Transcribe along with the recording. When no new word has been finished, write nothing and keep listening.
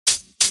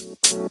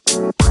You're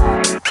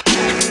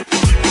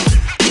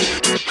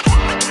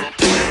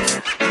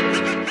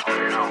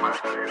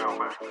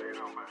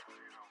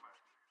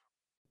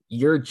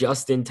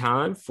just in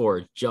time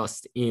for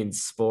Just in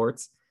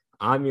Sports.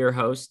 I'm your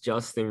host,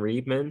 Justin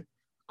Reedman.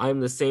 I'm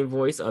the same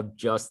voice of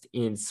Just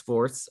in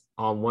Sports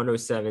on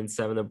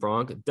 107.7 The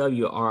Bronx,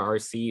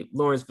 WRRC,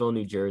 Lawrenceville,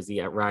 New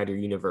Jersey at Rider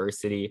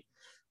University.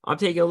 I'm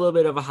taking a little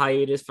bit of a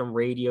hiatus from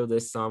radio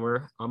this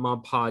summer. I'm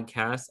on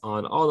podcasts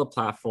on all the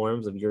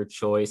platforms of your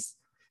choice.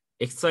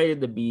 Excited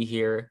to be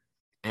here.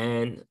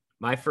 And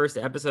my first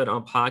episode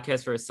on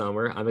podcast for a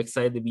summer, I'm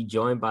excited to be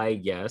joined by a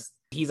guest.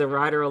 He's a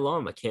Rider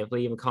alum. I can't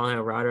believe I'm calling him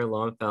a Rider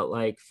alum. Felt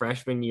like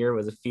freshman year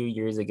was a few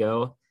years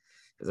ago.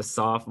 As a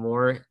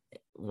sophomore,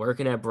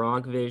 working at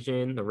Bronx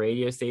Vision, the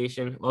radio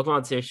station. Welcome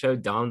on to the show,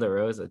 Dom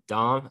DeRosa.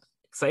 Dom,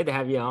 excited to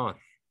have you on.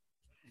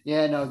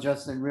 Yeah, no,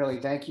 Justin,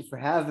 really, thank you for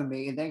having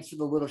me. And thanks for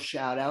the little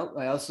shout out.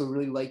 I also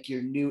really like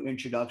your new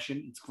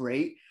introduction. It's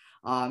great.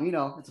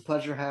 It's a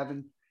pleasure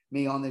having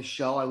me on this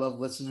show. I love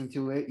listening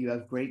to it. You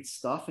have great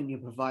stuff and you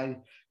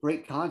provide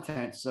great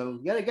content. So,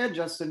 yet again,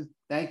 Justin,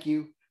 thank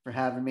you for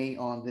having me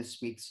on this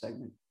week's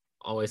segment.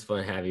 Always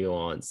fun to have you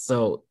on.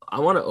 So,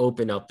 I want to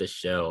open up the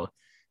show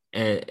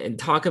and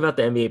talk about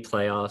the NBA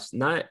playoffs,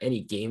 not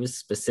any games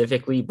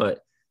specifically,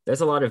 but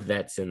there's a lot of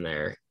vets in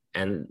there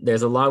and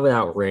there's a lot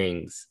without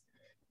rings.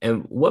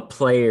 And what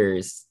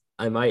players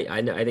I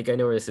think I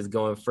know where this is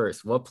going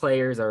first. What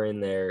players are in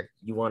there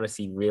you want to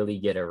see really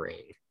get a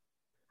ring?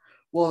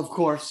 Well, of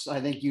course, I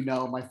think you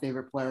know my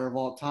favorite player of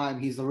all time.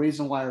 He's the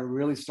reason why I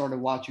really started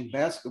watching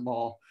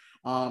basketball.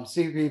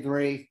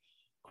 CP3,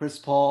 Chris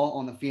Paul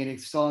on the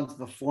Phoenix Suns,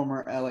 the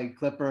former LA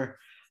Clipper,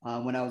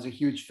 when I was a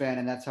huge fan,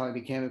 and that's how I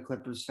became a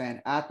Clippers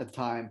fan at the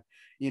time.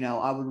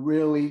 I would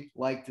really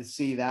like to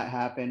see that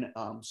happen.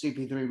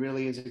 CP3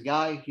 really is a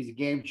guy. He's a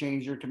game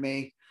changer to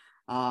me.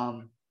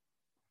 Um,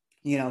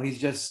 he's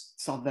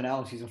just something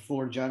else. He's a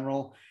floor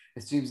general.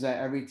 It seems that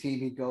every team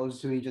he goes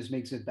to, he just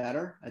makes it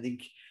better. I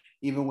think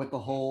even with the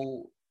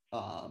whole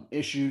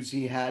issues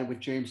he had with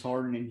James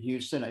Harden in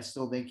Houston, I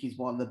still think he's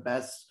one of the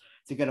best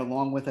to get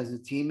along with as a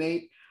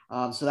teammate.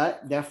 So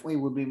that definitely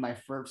would be my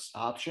first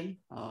option.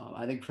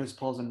 I think Chris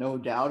Paul's a no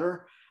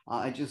doubter.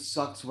 It just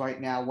sucks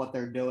right now what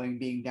they're doing,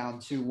 being down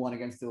 2-1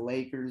 against the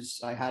Lakers.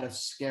 I had a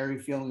scary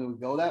feeling it would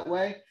go that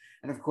way.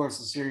 And of course,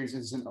 the series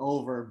isn't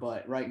over,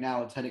 but right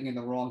now it's heading in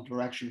the wrong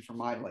direction for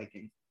my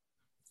liking.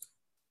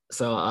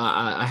 So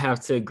I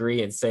have to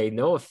agree and say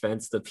no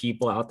offense to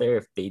people out there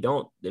if they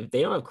don't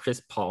have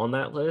Chris Paul on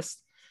that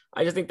list.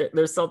 I just think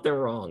there's something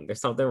wrong. There's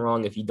something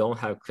wrong if you don't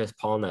have Chris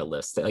Paul on that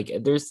list. Like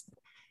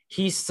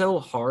he's so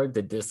hard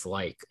to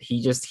dislike.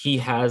 He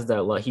has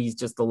that. He's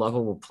just a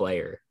lovable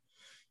player.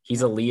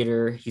 He's a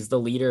leader. He's the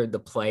leader of the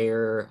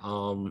player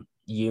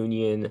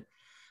union.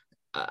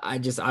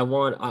 I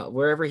want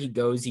wherever he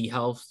goes, he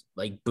helps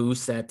like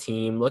boost that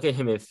team. Look at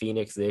him in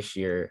Phoenix this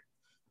year.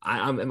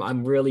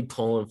 I'm really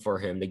pulling for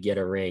him to get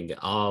a ring.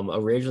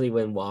 Originally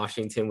when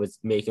Washington was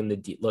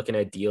looking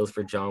at deals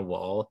for John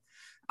Wall,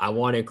 I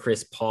wanted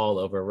Chris Paul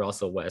over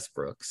Russell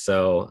Westbrook.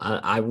 So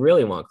I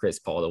really want Chris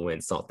Paul to win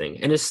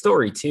something. And his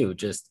story too,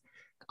 just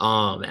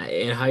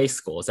in high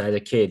school, as a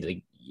kid,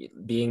 like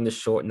being the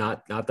short,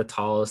 not the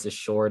tallest, the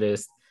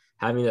shortest,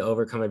 having to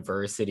overcome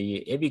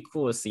adversity. It'd be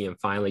cool to see him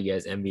finally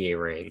get his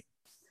NBA ring.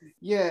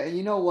 Yeah, and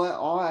you know what?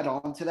 I'll add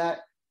on to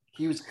that.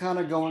 He was kind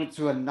of going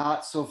to a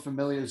not so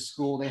familiar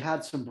school. They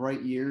had some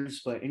bright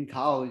years, but in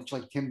college,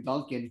 like Tim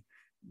Duncan,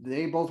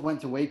 they both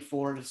went to Wake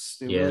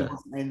Forest. It really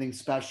wasn't anything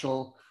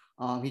special.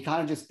 He kind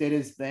of just did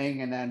his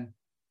thing, and then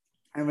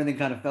everything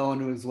kind of fell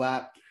into his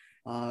lap.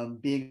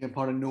 Being a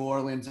part of New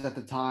Orleans at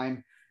the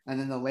time, and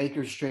then the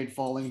Lakers trade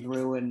falling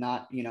through and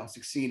not,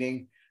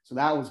 succeeding. So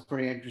that was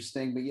pretty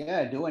interesting. But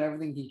yeah, doing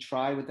everything he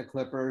tried with the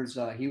Clippers.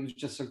 He was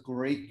just a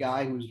great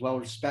guy who was well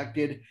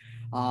respected.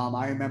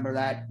 I remember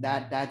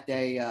that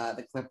day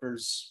the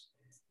Clippers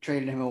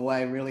traded him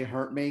away really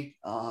hurt me.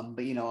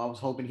 But I was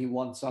hoping he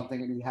won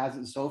something and he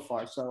hasn't so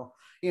far. So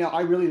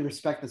I really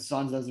respect the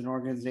Suns as an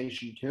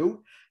organization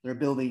too. They're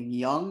building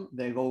young.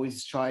 They've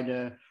always tried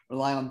to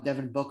rely on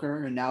Devin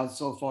Booker, and now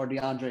so far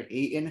DeAndre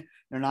Ayton.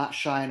 They're not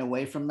shying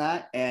away from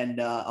that, and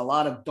a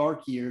lot of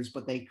dark years,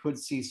 but they could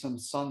see some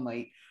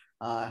sunlight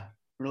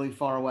really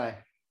far away.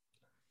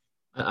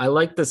 I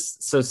like this.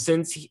 So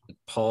since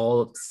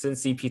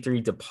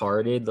CP3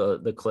 departed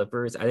the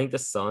Clippers, I think the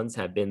Suns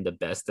have been the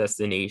best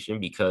destination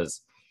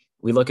because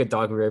we look at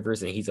Doc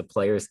Rivers and he's a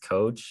player's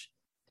coach.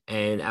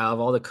 And out of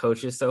all the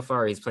coaches so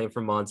far, he's playing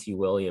for Monty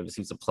Williams,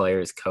 who's a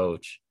player's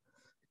coach.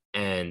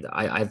 And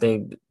I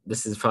think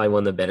this is probably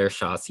one of the better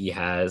shots he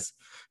has.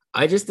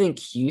 I just think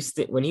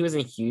Houston, when he was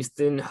in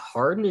Houston,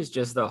 Harden is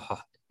just a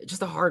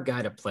hard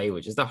guy to play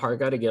with, just a hard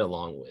guy to get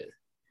along with.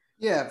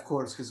 Yeah, of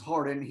course, because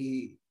Harden,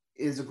 he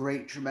is a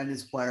great,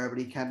 tremendous player, but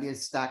he can be a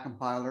stat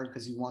compiler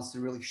because he wants to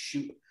really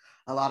shoot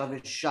a lot of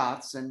his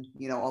shots. And,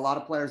 a lot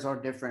of players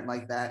are different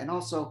like that. And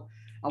also,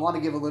 I want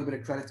to give a little bit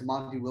of credit to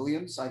Monty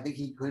Williams. I think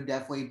he could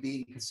definitely be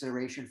in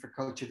consideration for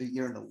Coach of the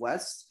Year in the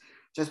West,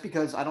 just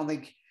because I don't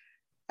think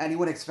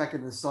anyone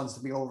expected the Suns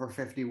to be over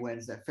 50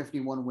 wins, that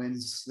 51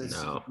 wins this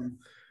No. season,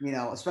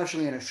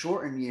 especially in a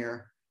shortened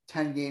year,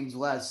 10 games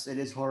less, it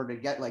is hard to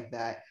get like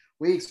that.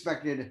 We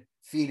expected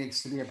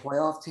Phoenix to be a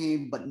playoff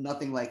team, but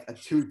nothing like a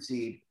 2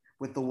 seed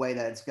with the way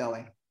that it's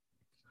going.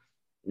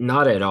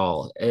 Not at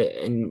all.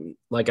 And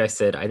like I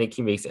said, I think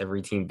he makes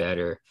every team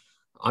better.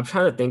 I'm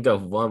trying to think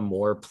of one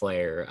more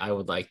player I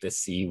would like to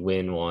see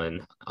win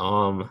one.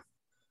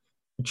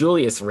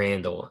 Julius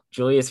Randle.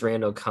 Julius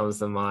Randle comes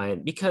to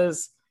mind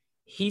because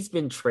he's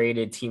been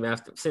traded team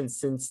after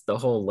since the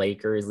whole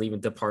Lakers leaving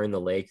departing the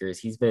Lakers.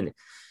 He's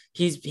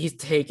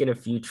taken a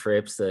few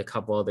trips to a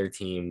couple other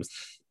teams,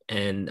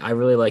 and I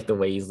really like the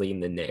way he's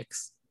leading the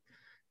Knicks.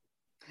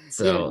 Yeah,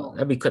 So no.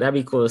 that'd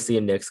be cool to see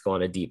a Knicks go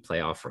on a deep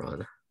playoff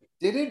run.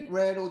 Didn't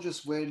Randall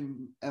just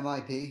win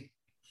MIP?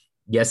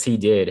 Yes, he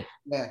did.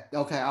 Yeah.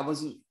 Okay. I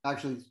wasn't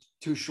actually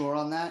too sure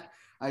on that.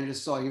 I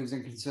just saw he was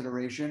in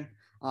consideration.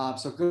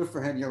 So good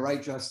for him. You're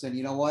right, Justin.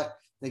 You know what?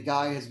 The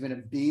guy has been a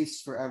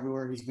beast for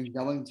everywhere he's been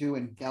going to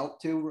and dealt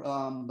to.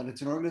 But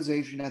it's an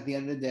organization at the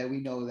end of the day.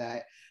 We know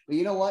that. But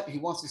you know what? He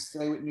wants to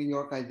stay with New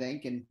York, I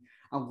think. And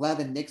I'm glad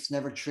the Knicks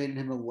never traded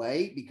him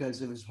away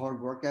because of his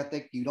hard work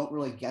ethic. You don't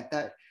really get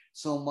that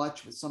so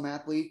much with some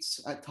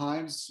athletes at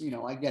times.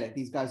 I get it.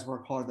 These guys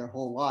work hard their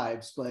whole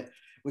lives, but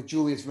with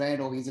Julius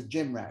Randle, he's a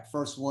gym rat.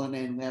 First one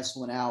in, last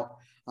one out.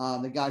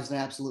 The guy's an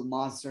absolute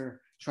monster,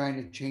 trying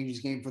to change his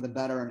game for the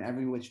better in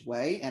every which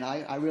way. And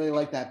I really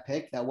like that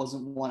pick. That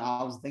wasn't one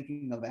I was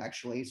thinking of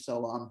actually.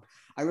 So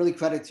I really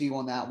credit to you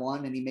on that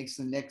one. And he makes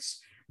the Knicks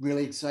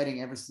really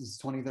exciting ever since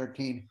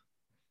 2013.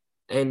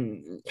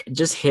 And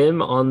just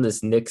him on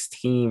this Knicks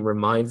team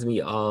reminds me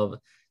of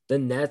the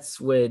Nets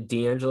with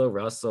D'Angelo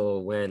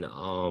Russell when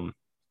Oh,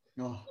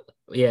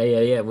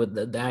 yeah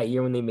with that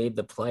year when they made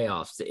the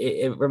playoffs.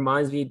 It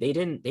reminds me they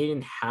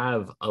didn't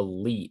have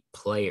elite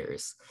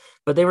players,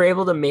 but they were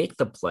able to make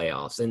the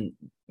playoffs. And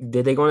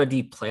did they go on a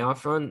deep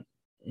playoff run?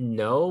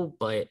 No,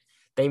 but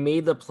they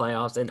made the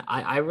playoffs. And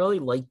I really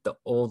liked the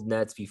old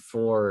Nets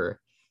before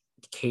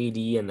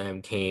KD and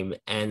them came,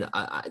 and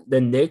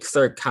the Knicks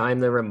are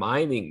kind of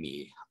reminding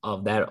me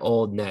of that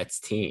old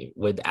Nets team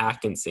with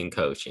Atkinson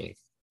coaching.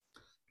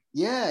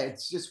 yeah,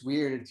 it's just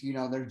weird. It's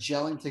they're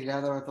gelling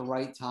together at the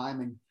right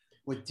time, and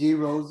with D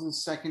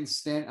Rose's second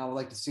stint, I would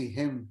like to see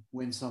him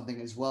win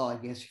something as well. I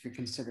guess if you're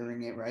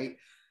considering it, right?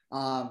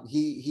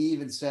 He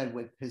even said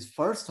with his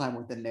first time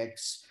with the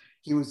Knicks,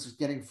 he was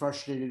getting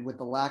frustrated with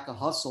the lack of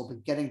hustle,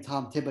 but getting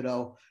Tom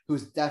Thibodeau,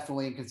 who's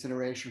definitely in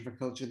consideration for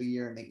Coach of the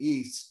Year in the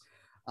East.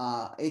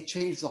 It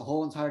changed the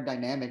whole entire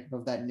dynamic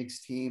of that Knicks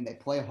team. They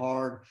play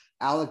hard.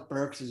 Alec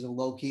Burks is a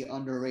low key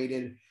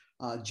underrated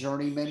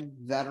journeyman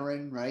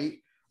veteran, right?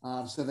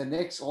 So the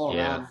Knicks all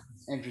Yeah, around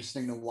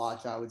interesting to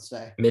watch, I would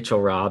say.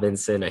 Mitchell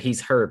Robinson,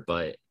 he's hurt,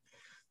 but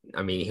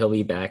I mean he'll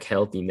be back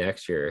healthy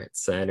next year at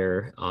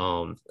center.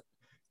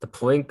 The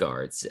point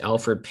guards,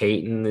 Alfred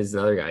Payton is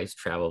another guy who's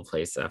traveled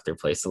place after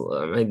place.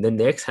 I mean, the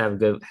Knicks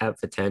have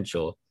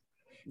potential.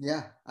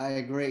 Yeah, I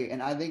agree.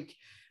 And I think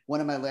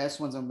one of my last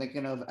ones I'm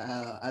thinking of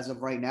as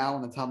of right now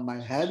on the top of my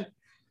head,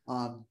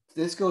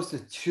 this goes to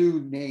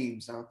two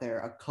names out there,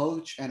 a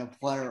coach and a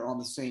player on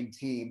the same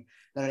team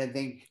that I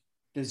think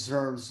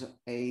deserves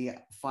a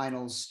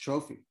finals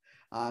trophy.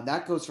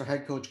 That goes for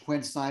head coach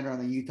Quinn Snyder on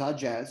the Utah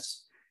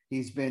Jazz.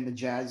 He's been the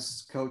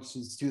Jazz coach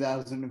since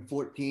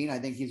 2014. I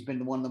think he's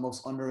been one of the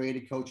most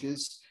underrated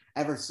coaches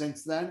ever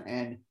since then.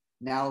 And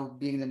now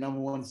being the number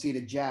one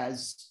seeded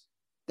Jazz,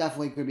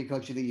 definitely could be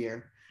coach of the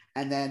year.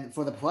 And then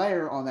for the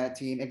player on that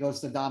team, it goes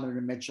to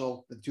Donovan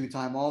Mitchell, the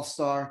two-time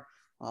All-Star,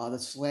 the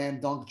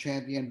slam dunk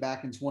champion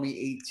back in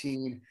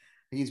 2018.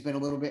 He's been a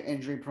little bit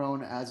injury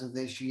prone as of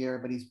this year,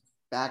 but he's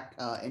back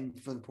in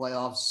for the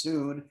playoffs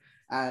soon,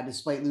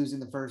 despite losing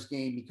the first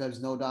game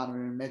because no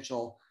Donovan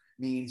Mitchell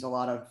means a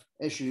lot of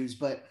issues.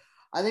 But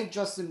I think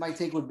Justin, my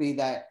take would be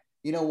that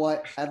you know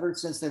what? Ever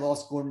since they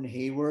lost Gordon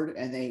Hayward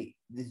and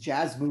the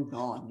Jazz moved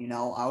on,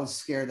 I was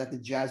scared that the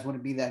Jazz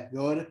wouldn't be that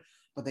good,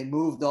 but they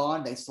moved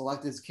on. They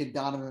selected this kid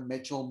Donovan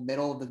Mitchell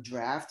middle of the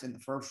draft in the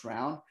first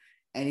round,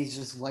 and he's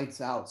just lights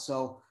out.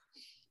 So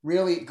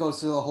really, it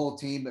goes to the whole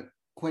team. But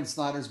Quinn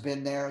Snyder's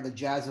been there. The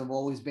Jazz have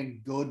always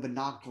been good, but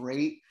not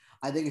great.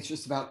 I think it's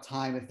just about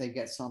time if they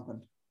get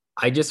something.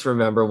 I just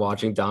remember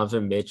watching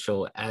Donovan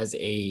Mitchell as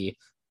a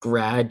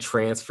grad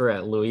transfer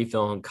at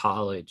Louisville in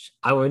college.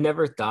 I would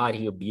never thought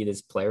he would be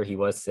this player he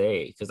was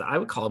today because I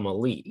would call him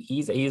elite.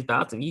 He's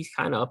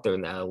kind of up there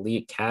in that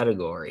elite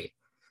category.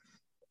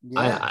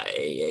 Yeah.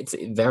 It's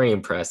very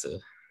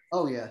impressive.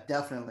 Oh yeah,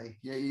 definitely.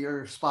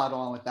 You're spot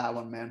on with that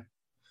one, man.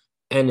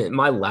 And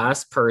my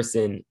last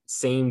person,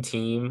 same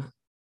team,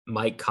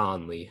 Mike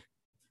Conley.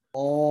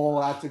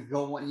 Oh, that's a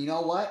good one. You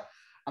know what?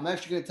 I'm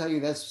actually going to tell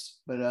you this,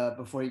 but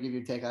before you give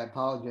your take, I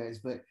apologize.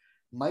 But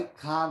Mike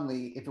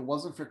Conley, if it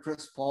wasn't for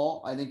Chris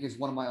Paul, I think is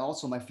one of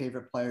my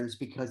favorite players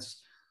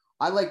because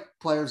I like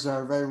players that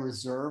are very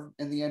reserved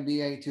in the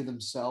NBA to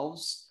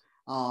themselves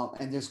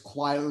and just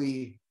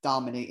quietly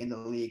dominate in the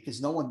league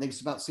because no one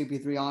thinks about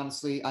CP3.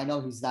 Honestly, I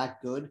know he's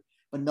that good,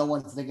 but no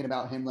one's thinking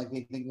about him like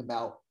they think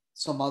about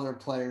some other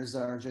players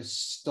that are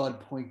just stud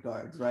point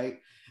guards, right?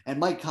 And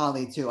Mike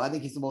Conley too. I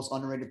think he's the most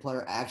underrated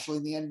player actually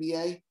in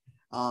the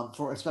NBA,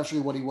 for especially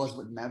what he was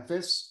with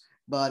Memphis.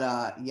 But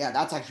yeah,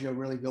 that's actually a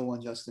really good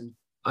one, Justin.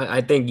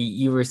 I think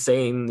you were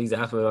saying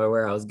exactly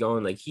where I was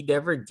going. Like he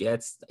never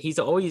gets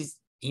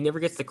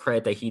the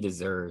credit that he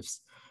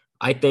deserves.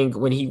 I think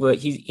when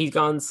he's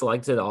gone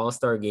selected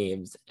All-Star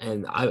games,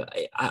 and I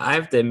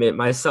have to admit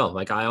myself,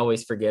 like I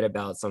always forget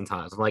about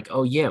sometimes. I'm like,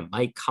 oh yeah,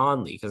 Mike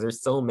Conley, because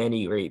there's so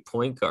many great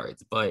point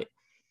guards, but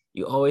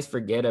you always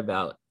forget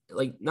about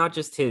like not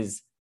just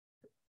his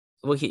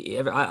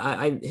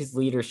his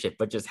leadership,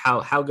 but just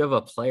how good of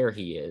a player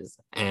he is.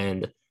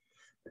 And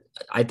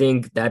I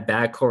think that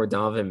backcourt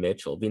Donovan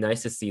Mitchell, be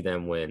nice to see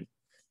them win.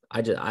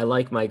 I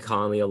like Mike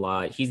Conley a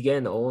lot. He's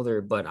getting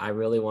older, but I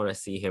really want to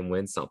see him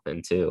win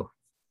something too.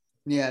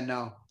 Yeah,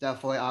 no,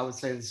 definitely. I would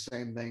say the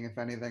same thing, if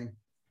anything.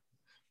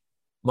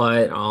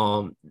 But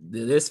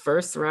this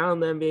first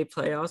round of the NBA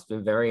playoffs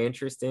been very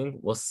interesting.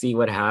 We'll see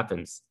what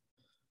happens.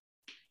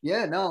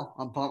 Yeah, no,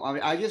 I'm pumped. I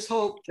mean, I just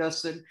hope,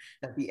 Justin,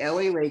 that the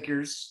LA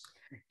Lakers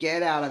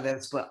get out of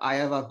this, but I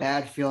have a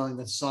bad feeling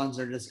the Suns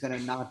are just going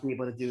to not be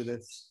able to do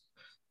this.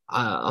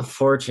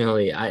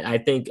 Unfortunately, I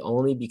think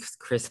only because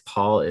Chris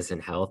Paul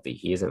isn't healthy.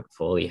 He isn't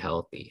fully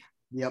healthy.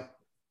 Yep.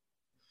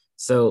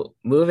 So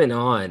moving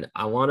on,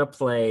 I want to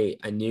play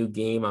a new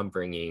game I'm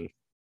bringing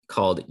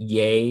called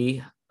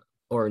Yay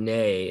or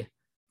Nay,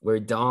 where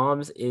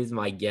Doms is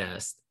my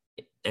guest.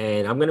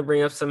 And I'm going to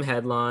bring up some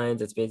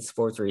headlines. It's been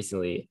sports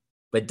recently,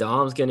 but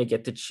Dom's going to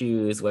get to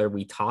choose whether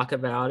we talk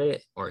about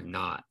it or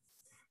not.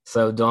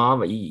 So,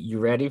 Dom, you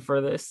ready for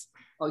this?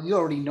 Oh, you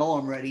already know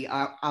I'm ready.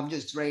 I'm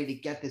just ready to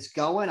get this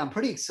going. I'm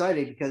pretty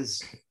excited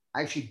because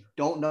I actually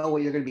don't know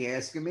what you're going to be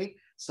asking me.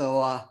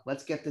 So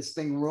let's get this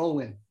thing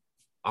rolling.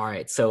 All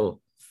right.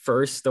 So,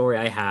 first story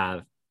I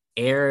have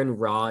Aaron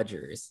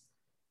Rodgers.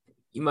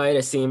 You might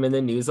have seen him in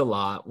the news a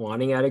lot,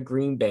 wanting out of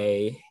Green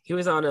Bay. He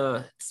was on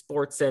a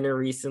Sports Center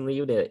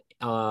recently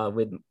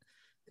with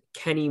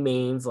Kenny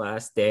Mayne's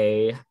last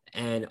day,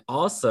 and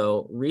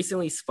also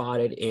recently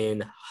spotted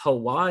in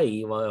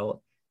Hawaii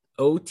while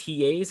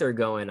OTAs are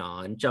going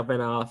on,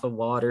 jumping off of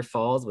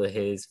waterfalls with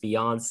his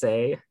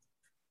fiance.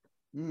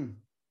 Mm,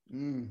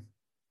 mm,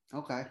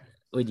 okay.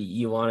 Would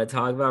you want to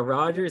talk about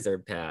Rodgers or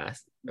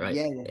pass? Right.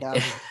 Yeah,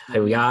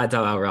 We gotta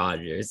talk about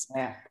Rodgers.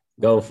 yeah.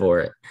 Go for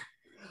it.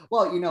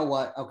 Well, you know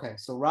what? Okay,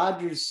 so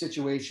Rodgers'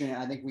 situation,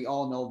 I think we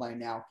all know by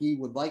now. He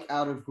would like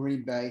out of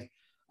Green Bay.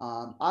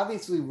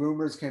 Obviously,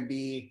 rumors can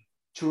be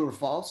true or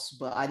false,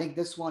 but I think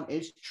this one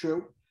is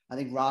true. I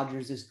think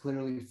Rodgers is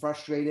clearly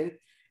frustrated.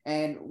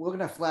 And we're going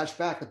to flash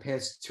back the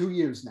past 2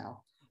 years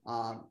now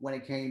when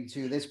it came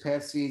to this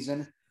past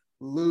season,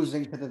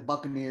 losing to the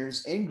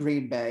Buccaneers in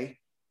Green Bay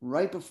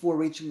right before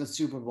reaching the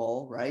Super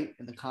Bowl, right,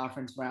 in the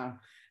conference round.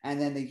 And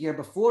then the year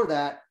before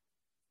that,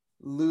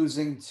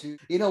 losing to,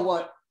 you know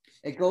what?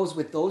 It goes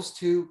with those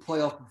two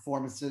playoff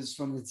performances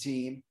from the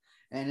team.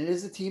 And it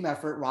is a team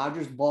effort.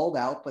 Rodgers balled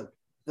out, but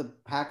the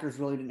Packers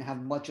really didn't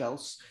have much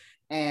else.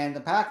 And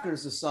the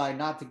Packers decide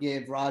not to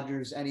give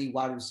Rodgers any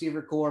wide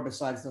receiver core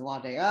besides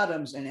Davante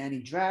Adams and any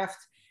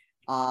draft.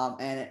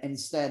 And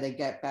instead, they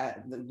get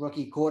back the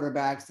rookie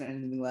quarterbacks and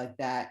anything like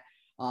that.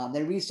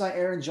 They re-sign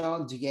Aaron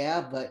Jones,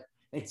 yeah, but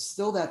it's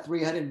still that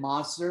three-headed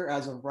monster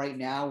as of right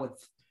now with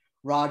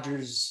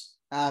Rodgers,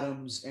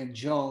 Adams, and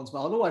Jones.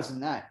 But otherwise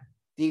than that,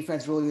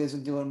 defense really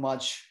isn't doing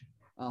much.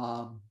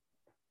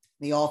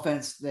 The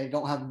offense, they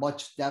don't have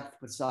much depth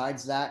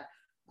besides that.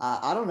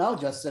 I don't know,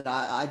 Justin.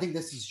 I think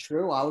this is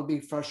true. I would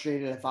be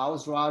frustrated if I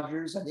was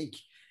Rodgers. I think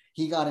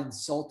he got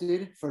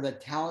insulted for the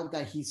talent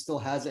that he still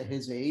has at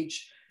his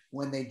age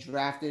when they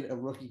drafted a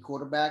rookie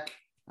quarterback.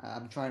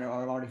 I'm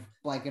already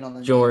blanking on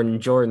the Jordan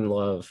name. Jordan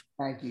Love.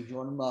 Thank you,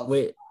 Jordan Love.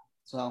 Wait,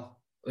 so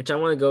which I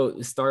want to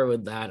go start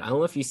with that. I don't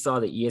know if you saw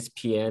the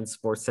ESPN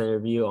Sports Center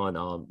interview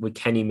on with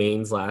Kenny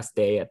Mayne's last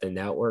day at the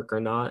network or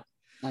not.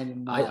 I did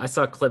not. I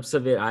saw clips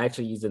of it. I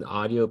actually used an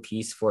audio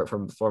piece for it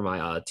for my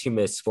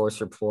 2-minute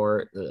sports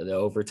report, the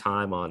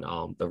overtime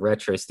on the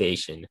retro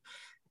station,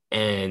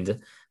 and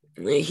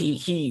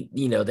he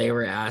they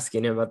were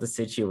asking him about the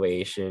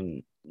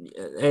situation,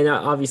 and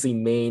obviously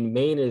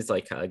Maine is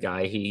like a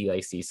guy he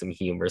like sees some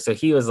humor, so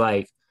he was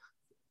like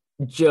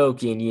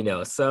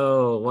joking,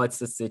 so what's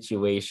the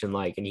situation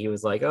like? And he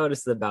was like, oh, this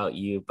is about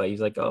you, but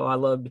he's like, oh, I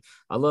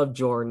love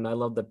Jordan, I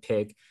love the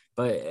pick,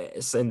 but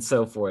and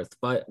so forth.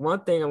 But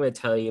one thing I'm going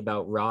to tell you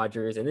about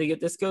Rodgers, and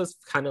this goes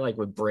kind of like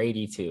with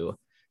Brady too,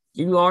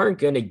 you aren't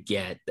going to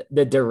get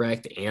the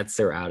direct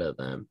answer out of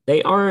them.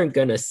 They aren't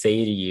going to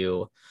say to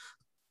you,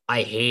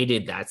 I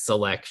hated that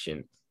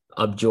selection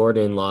of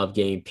Jordan Love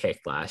getting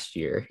picked last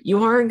year.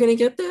 You aren't going to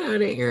get that out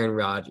of Aaron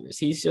Rodgers.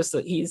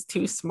 He's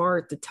too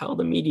smart to tell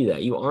the media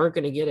that. You aren't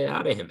going to get it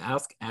out of him.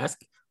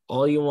 Ask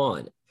all you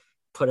want.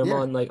 Put him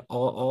on like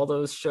all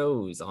those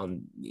shows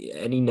on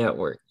any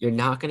network. You're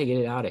not going to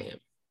get it out of him.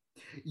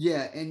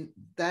 Yeah, and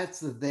that's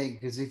the thing,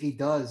 because if he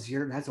does,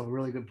 that's a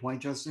really good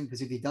point, Justin,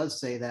 because if he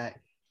does say that,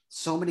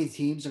 so many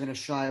teams are going to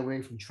shy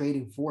away from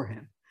trading for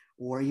him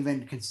or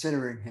even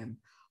considering him.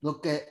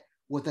 Look at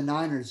what the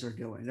Niners are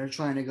doing. They're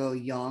trying to go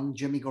young.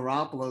 Jimmy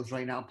Garoppolo's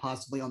right now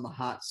possibly on the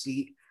hot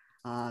seat.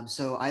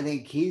 So I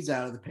think he's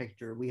out of the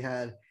picture. We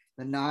had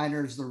the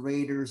Niners, the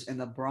Raiders, and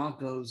the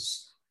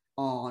Broncos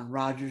on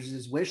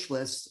Rodgers' wish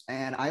list,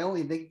 and I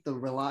only think the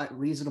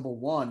reasonable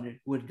one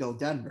would go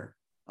Denver.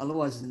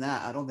 Otherwise than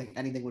that, I don't think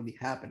anything would be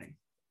happening.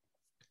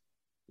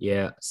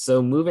 Yeah.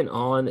 So moving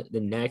on, the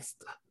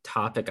next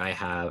topic I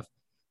have,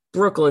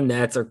 Brooklyn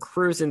Nets are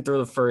cruising through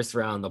the first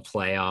round of the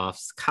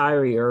playoffs.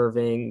 Kyrie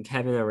Irving,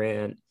 Kevin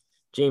Durant,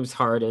 James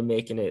Harden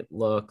making it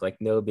look like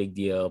no big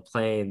deal,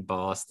 playing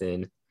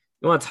Boston.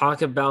 You want to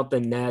talk about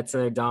the Nets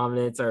and their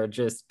dominance or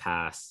just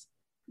pass?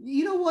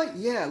 You know what?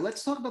 Yeah,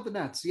 let's talk about the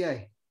Nets.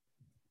 Yay.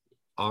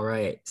 All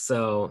right.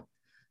 So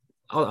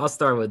I'll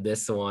start with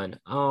this one.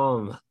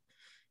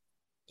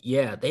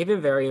 Yeah, they've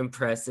been very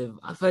impressive.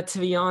 But to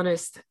be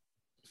honest,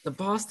 the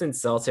Boston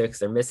Celtics,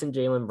 they're missing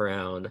Jaylen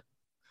Brown.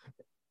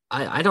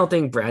 I don't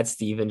think Brad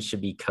Stevens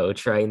should be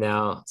coach right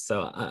now.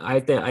 So I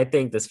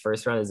think this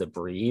first round is a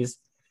breeze.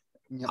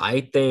 Yep.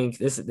 I think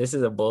this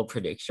is a bold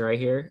prediction right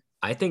here.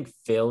 I think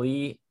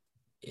Philly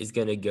is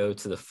gonna go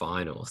to the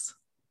finals.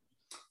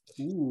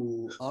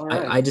 Ooh, all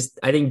right.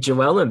 I think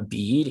Joel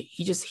Embiid,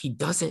 he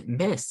doesn't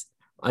miss.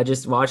 I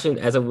just watching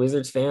as a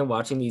Wizards fan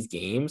watching these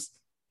games,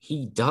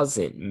 he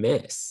doesn't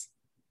miss.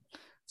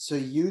 So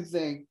you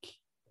think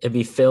It'd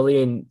be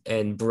Philly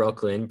and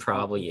Brooklyn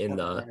probably in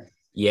the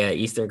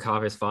Eastern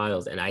Conference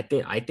Finals. And I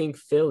think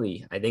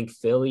Philly,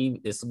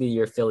 this will be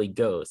your Philly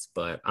ghost,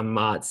 but I'm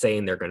not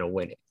saying they're gonna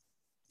win it.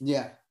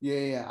 Yeah.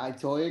 I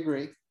totally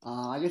agree.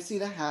 I can see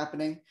that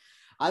happening.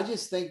 I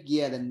just think,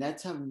 yeah, the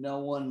Nets have no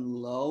one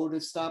low to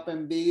stop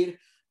Embiid,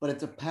 but it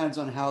depends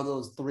on how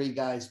those three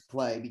guys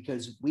play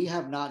because we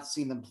have not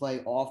seen them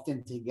play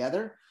often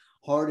together.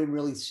 Harden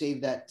really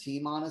saved that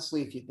team,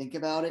 honestly, if you think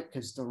about it,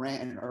 because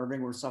Durant and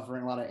Irving were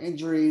suffering a lot of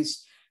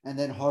injuries. And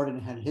then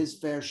Harden had his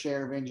fair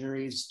share of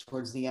injuries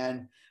towards the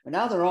end. But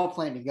now they're all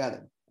playing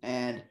together.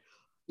 And,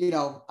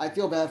 I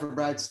feel bad for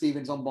Brad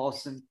Stevens on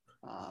Boston.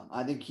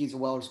 I think he's a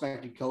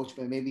well-respected coach,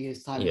 but maybe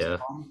his time has Yeah.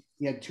 come.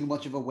 He had too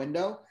much of a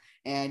window.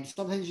 And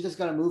sometimes you just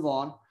got to move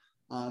on.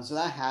 So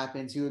that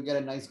happens. He would get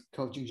a nice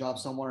coaching job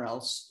somewhere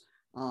else.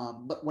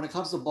 But when it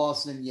comes to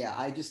Boston, yeah,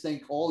 I just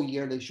think all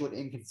year they showed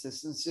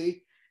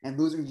inconsistency and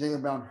losing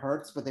Jaylen Brown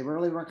hurts, but they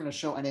really weren't going to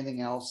show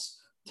anything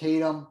else.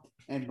 Tatum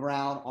and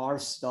Brown are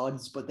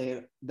studs, but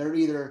they're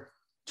either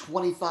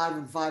 25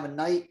 and 5 a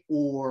night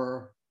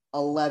or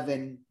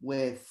 11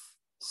 with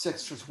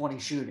 6 for 20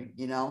 shooting,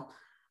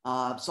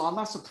 So I'm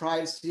not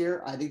surprised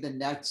here. I think the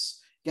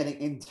Nets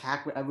getting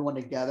intact with everyone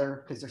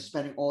together because they're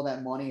spending all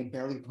that money and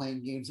barely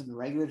playing games in the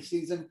regular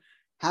season.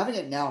 Having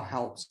it now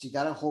helps. You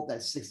got to hope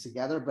that sticks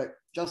together. But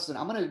Justin,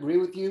 I'm going to agree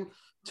with you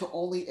to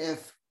only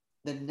if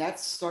the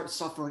Nets start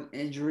suffering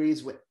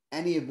injuries with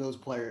any of those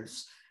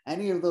players,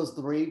 any of those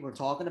three we're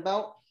talking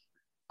about.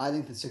 I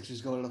think the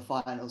Sixers go to the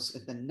finals.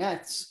 If the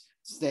Nets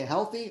stay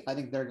healthy, I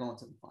think they're going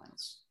to the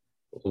finals.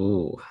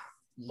 Ooh,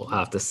 we'll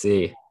have to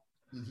see.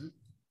 Mm-hmm.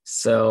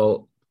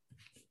 So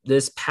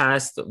this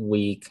past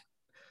week,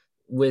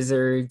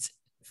 Wizards,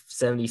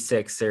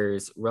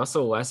 76ers,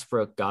 Russell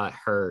Westbrook got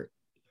hurt.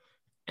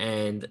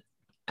 And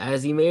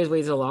as he made his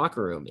way to the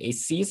locker room, a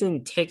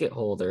season ticket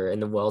holder in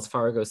the Wells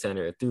Fargo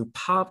Center threw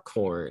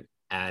popcorn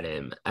at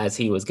him as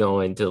he was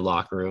going to the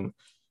locker room.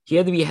 He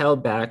had to be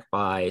held back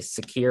by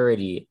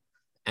security.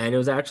 And it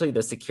was actually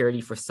the security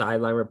for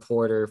sideline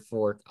reporter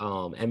for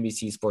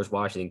NBC Sports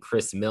Washington,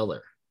 Chris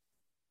Miller.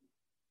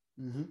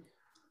 Mm-hmm.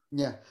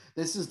 Yeah,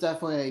 this is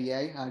definitely a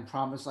yay. I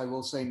promise I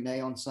will say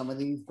nay on some of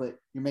these, but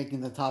you're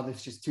making the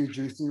topics just too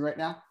juicy right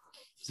now.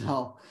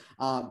 So,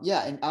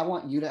 yeah, and I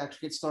want you to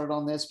actually get started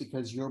on this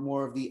because you're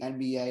more of the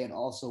NBA and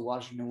also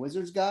Washington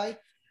Wizards guy.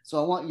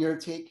 So I want your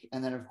take,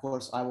 and then, of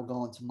course, I will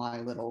go into my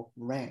little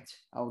rant,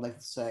 I would like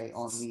to say,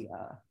 on the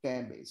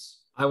fan base.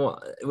 I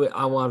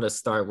want to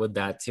start with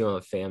that too on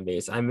the fan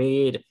base. I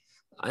made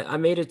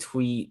a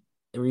tweet,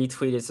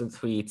 retweeted some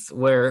tweets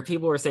where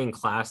people were saying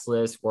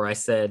classless, where I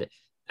said,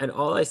 and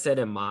all I said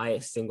in my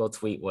single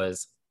tweet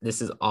was,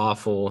 "This is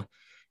awful,"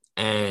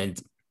 and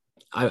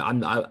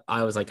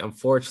I was like,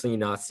 unfortunately,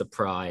 not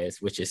surprised,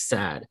 which is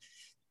sad.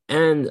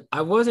 And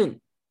I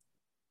wasn't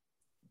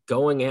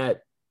going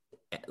at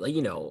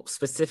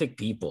specific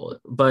people,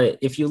 but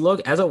if you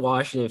look as a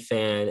Washington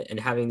fan and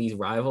having these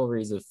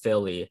rivalries with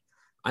Philly,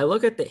 I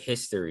look at the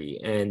history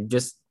and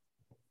just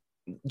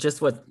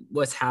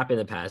what's happened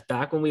in the past.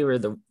 Back when we were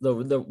the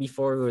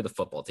before we were the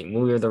football team,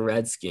 when we were the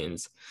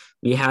Redskins,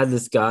 we had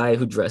this guy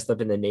who dressed up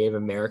in the Native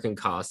American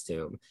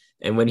costume.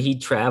 And when he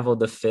traveled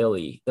to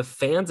Philly, the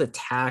fans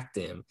attacked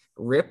him,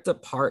 ripped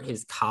apart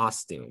his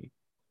costume,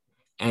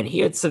 and he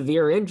had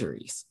severe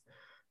injuries.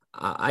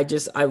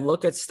 I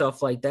look at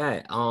stuff like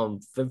that.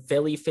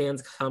 Philly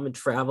fans come and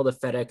travel to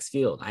FedEx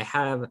Field. I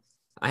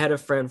had a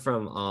friend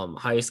from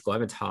high school. I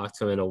haven't talked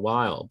to him in a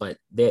while, but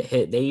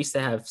they used to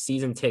have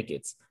season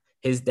tickets.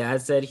 His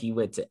dad said he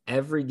went to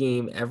every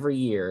game every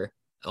year,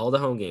 all the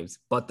home games,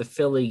 but the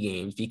Philly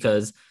games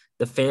because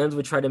the fans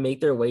would try to make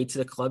their way to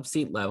the club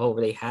seat level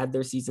where they had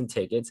their season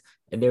tickets,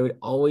 and they would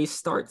always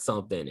start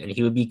something, and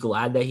he would be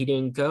glad that he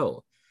didn't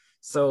go.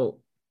 So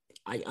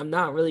I'm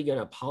not really going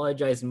to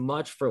apologize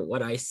much for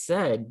what I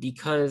said,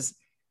 because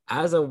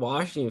as a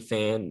Washington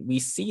fan, we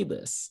see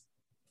this.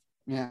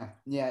 Yeah,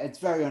 it's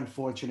very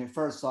unfortunate.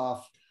 First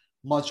off,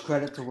 much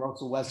credit to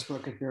Russell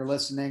Westbrook if you're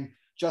listening.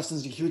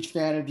 Justin's a huge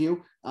fan of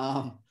you.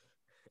 But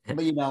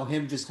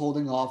him just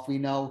holding off. We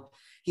know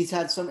he's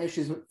had some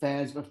issues with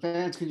fans, but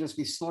fans can just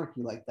be snarky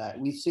like that.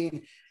 We've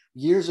seen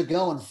years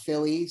ago in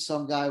Philly,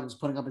 some guy was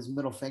putting up his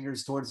middle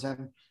fingers towards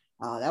him.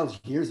 That was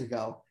years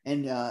ago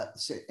in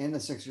the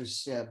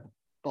Sixers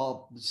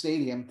ball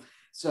stadium.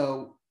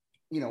 So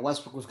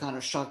Westbrook was kind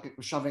of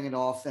shoving it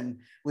off, and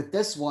with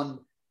this one,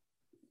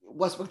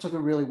 Westbrook took it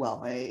really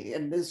well.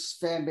 And this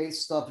fan base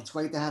stuff, it's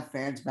great to have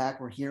fans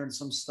back. We're hearing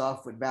some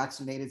stuff with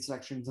vaccinated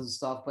sections and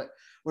stuff, but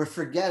we're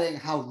forgetting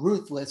how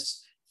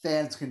ruthless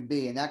fans can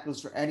be. And that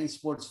goes for any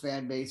sports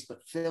fan base.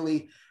 But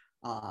Philly,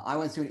 I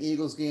went to an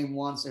Eagles game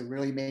once. It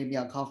really made me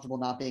uncomfortable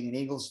not being an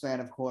Eagles fan,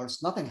 of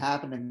course. Nothing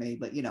happened to me,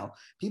 but,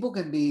 people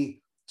can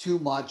be too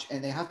much,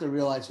 and they have to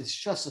realize it's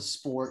just a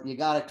sport. You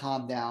got to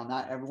calm down.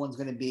 Not everyone's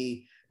going to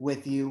be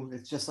with you.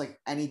 It's just like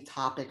any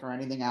topic or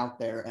anything out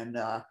there. And,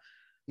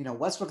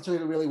 Westbrook took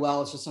it really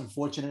well. It's just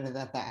unfortunate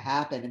that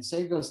happened. And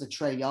same goes to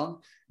Trae Young.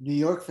 New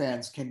York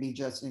fans can be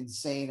just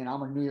insane. And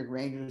I'm a New York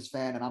Rangers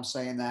fan, and I'm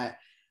saying that,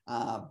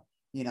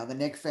 the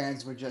Knicks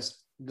fans were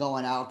just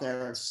going out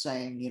there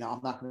saying,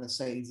 I'm not going to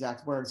say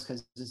exact words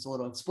because it's a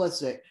little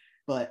explicit,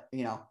 but,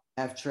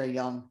 F Trae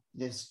Young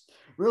is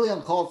really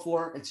uncalled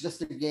for. It's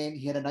just a game.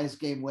 He had a nice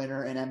game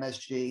winner in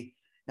MSG.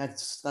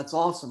 That's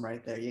awesome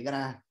right there.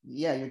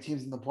 Your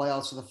team's in the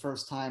playoffs for the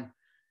first time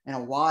in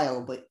a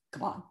while, but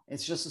come on,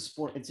 it's just a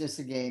sport. It's just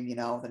a game.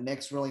 The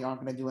Knicks really aren't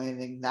going to do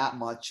anything that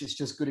much. It's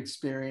just good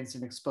experience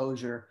and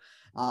exposure.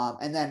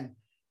 And then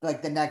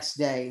like the next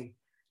day,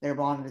 they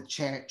wanted to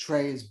chant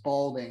Trae is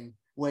balding,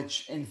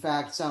 which in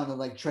fact sounded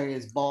like Trae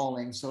is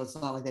balling. So it's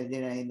not like they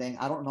did anything.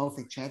 I don't know if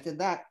they chanted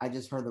that. I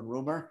just heard the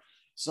rumor.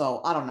 So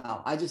I don't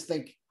know. I just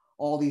think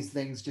all these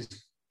things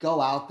just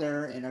go out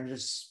there and are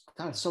just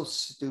kind of so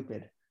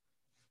stupid.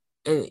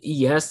 And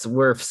yes,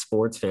 we're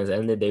sports fans. At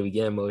the end of the day, we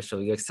get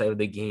emotional, we get excited with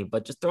the game,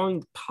 but just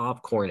throwing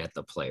popcorn at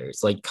the players,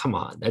 like, come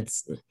on,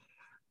 that's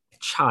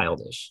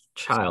childish.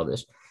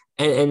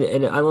 And I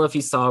don't know if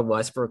you saw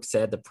Westbrook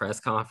said at the press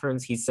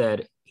conference. He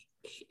said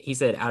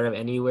out of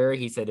anywhere,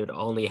 he said it would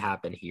only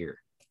happen here.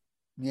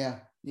 Yeah,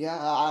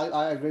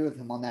 I agree with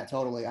him on that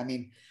totally. I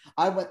mean,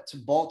 I went to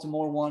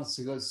Baltimore once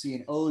to go see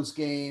an O's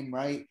game,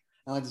 right?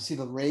 I went to see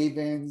the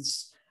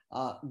Ravens.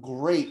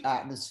 Great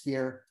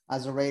atmosphere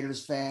as a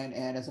Raiders fan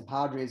and as a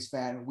Padres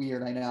fan.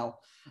 Weird, I know.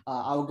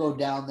 I would go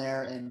down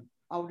there and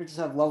I would just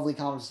have lovely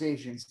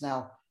conversations.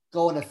 Now,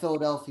 going to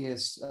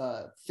Philadelphia's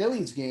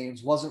Phillies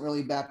games wasn't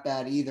really that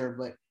bad either,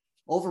 but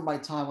over my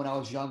time when I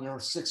was younger,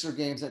 Sixer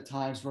games at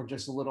times were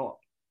just a little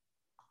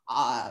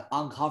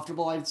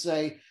uncomfortable, I'd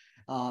say,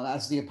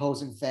 as the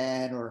opposing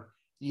fan, or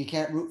you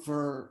can't root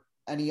for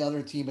any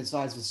other team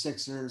besides the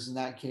Sixers in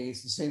that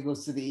case. The same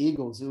goes to the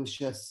Eagles. It was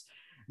just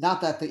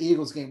not that the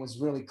Eagles game was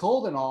really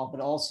cold and all,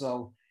 but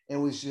also it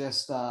was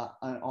just an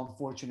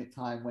unfortunate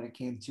time when it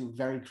came to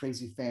very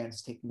crazy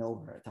fans taking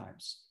over at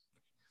times.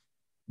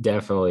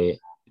 Definitely.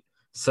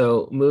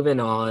 So moving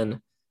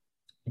on,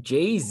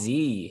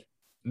 Jay-Z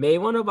may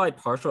want to buy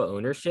partial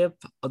ownership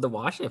of the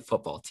Washington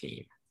football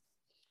team.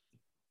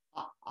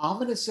 I'm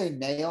going to say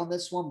nay on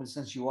this one, but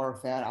since you are a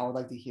fan, I would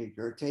like to hear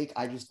your take.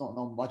 I just don't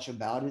know much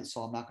about it,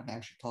 so I'm not going to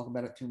actually talk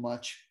about it too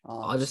much.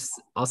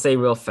 I'll say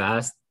real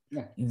fast.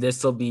 Yeah.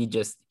 This will be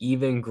just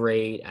even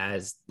great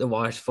as the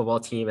Washington football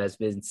team has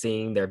been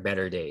seeing their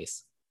better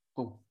days.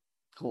 Cool.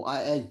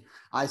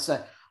 I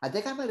said, I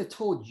think I might have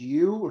told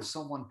you or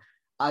someone,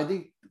 I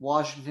think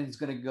Washington's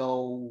going to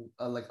go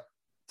like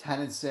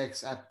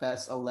 10-6 at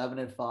best,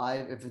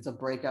 11-5. If it's a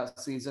breakout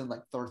season,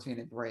 like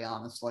 13-3,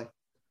 honestly.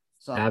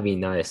 So that'd be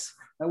nice.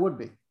 That would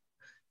be.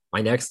 My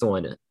next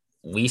one,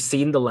 we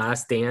seen The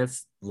Last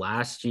Dance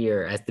last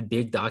year as the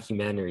big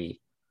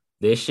documentary.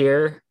 This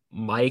year,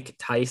 Mike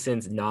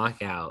Tyson's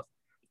Knockout,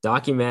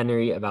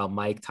 documentary about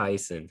Mike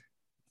Tyson.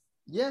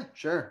 Yeah,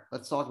 sure.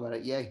 Let's talk about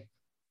it. Yay.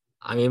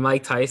 I mean,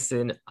 Mike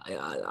Tyson,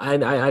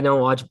 I don't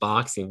watch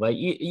boxing, but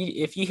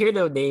if you hear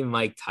the name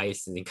Mike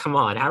Tyson, come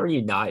on, how are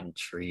you not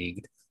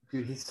intrigued?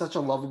 Dude, he's such a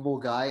lovable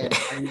guy.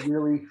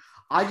 And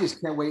I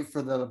just can't wait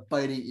for the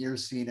biting ear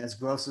scene, as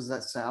gross as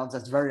that sounds.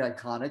 That's very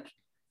iconic.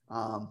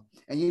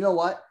 And you know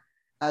what?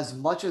 As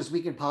much as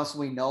we can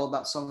possibly know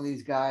about some of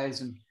these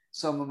guys, and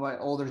some of my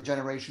older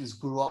generations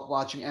grew up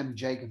watching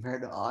MJ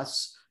compared to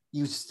us,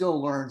 you still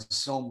learn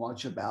so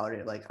much about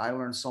it. Like, I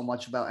learned so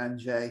much about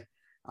MJ.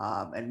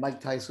 And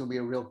Mike Tyson will be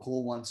a real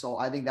cool one. So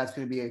I think that's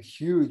going to be a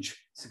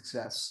huge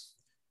success.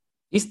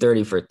 He's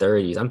 30 for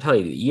 30s. I'm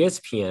telling you,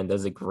 ESPN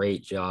does a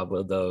great job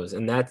with those.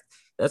 And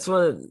that's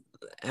one of,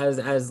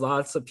 as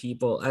lots of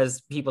people,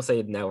 as people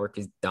say, the network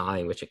is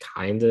dying, which it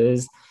kind of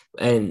is.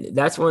 And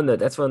that's one of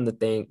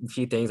the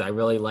few things I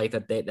really like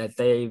that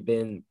they've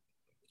been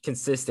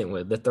consistent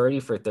with the 30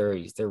 for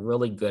 30s. They're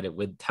really good at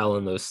with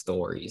telling those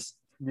stories.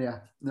 Yeah,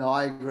 no,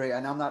 I agree.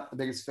 And I'm not the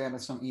biggest fan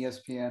of some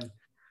ESPN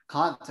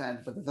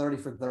content, but the 30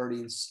 for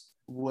 30s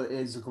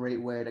is a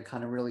great way to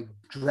kind of really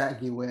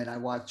drag you in. I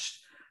watched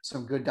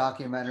some good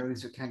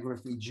documentaries with Ken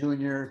Griffey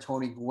Jr.,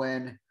 Tony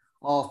Gwynn,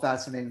 all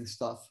fascinating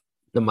stuff.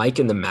 The Mike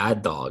and the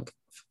Mad Dog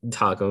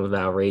talking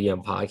about radio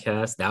and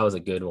podcast. That was a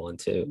good one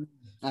too.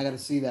 I got to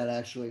see that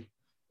actually.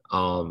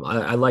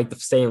 I like the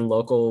staying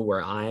local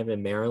where I am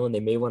in Maryland.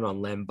 They made one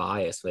on Len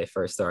Bias when they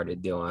first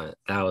started doing it.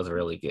 That was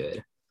really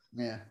good.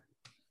 Yeah.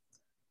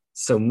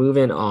 So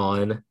moving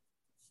on,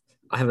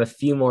 I have a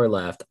few more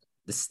left.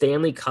 The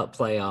Stanley Cup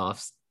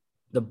playoffs,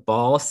 the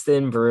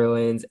Boston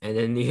Bruins, and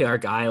the New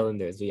York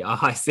Islanders.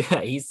 I see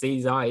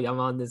he's all right. I'm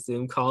on the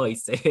Zoom call.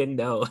 He's saying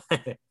no.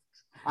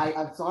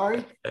 I'm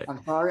sorry.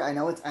 I'm sorry. I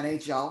know it's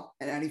NHL,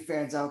 and any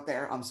fans out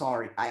there, I'm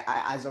sorry. I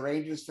as a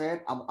Rangers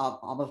fan, I'm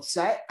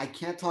upset. I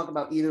can't talk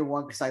about either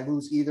one because I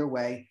lose either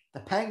way.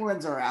 The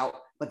Penguins are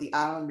out, but the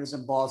Islanders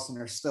and Boston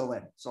are still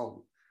in.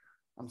 So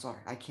I'm sorry.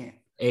 I can't.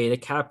 Hey, the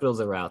Capitals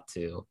are out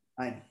too.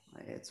 I know.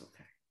 It's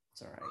okay.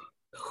 It's all right.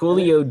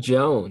 Julio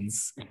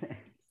Jones.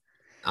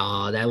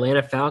 The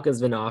Atlanta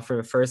Falcons been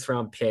offering first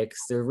round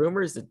picks. There are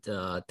rumors that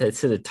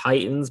to the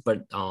Titans,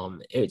 but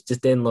it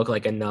just didn't look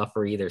like enough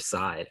for either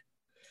side.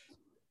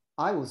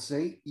 I will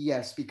say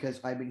yes,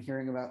 because I've been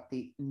hearing about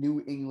the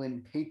New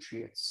England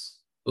Patriots.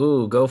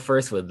 Ooh, go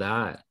first with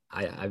that.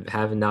 I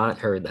have not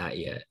heard that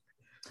yet.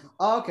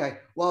 Okay.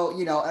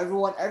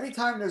 Well, every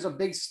time there's a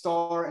big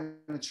star in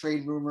the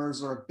trade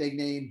rumors or a big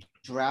name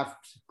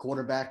draft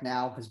quarterback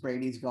now because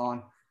Brady's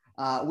gone,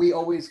 we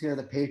always hear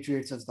the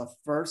Patriots as the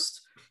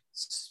first,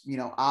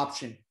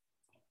 option.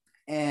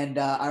 And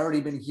I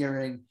already been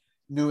hearing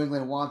New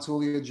England wants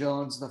Julio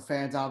Jones. The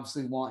fans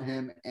obviously want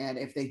him. And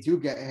if they do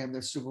get him,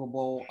 their Super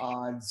Bowl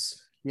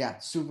odds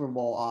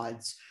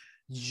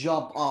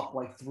jump up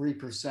like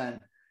 3%.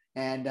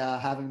 And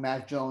having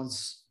Mac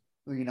Jones,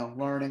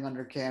 learning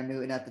under Cam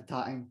Newton at the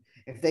time,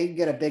 if they can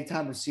get a big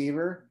time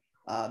receiver,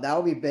 that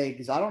would be big.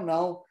 Because I don't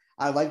know.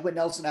 I like what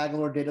Nelson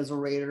Aguilar did as a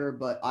Raider,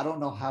 but I don't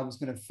know how he's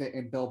going to fit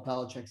in Bill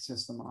Belichick's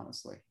system,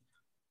 honestly.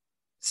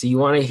 So you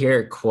want to hear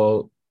a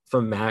quote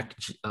from Mac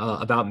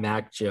about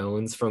Mac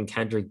Jones from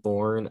Kendrick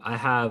Bourne? I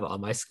have on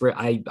my script.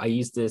 I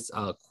used this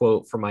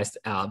quote from my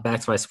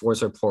back to my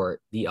sports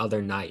report the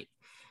other night,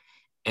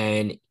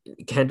 and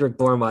Kendrick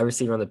Bourne, wide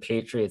receiver on the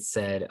Patriots,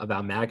 said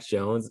about Mac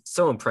Jones,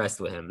 so impressed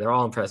with him. They're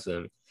all impressed with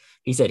him.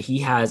 He said he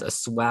has a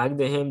swag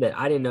to him that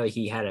I didn't know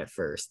he had at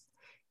first.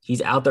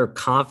 He's out there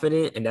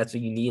confident, and that's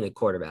what you need in a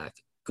quarterback.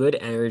 Good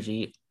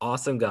energy,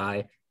 awesome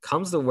guy,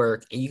 comes to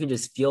work, and you can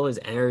just feel his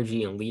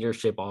energy and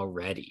leadership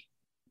already.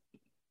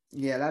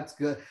 Yeah, that's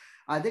good.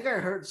 I think I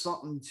heard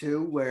something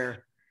too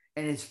where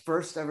in his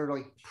first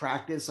ever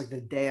practice,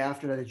 the day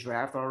after the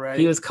draft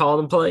already, he was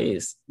calling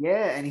plays.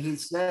 Yeah, and he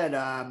said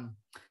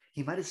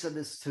he might have said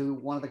this to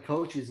one of the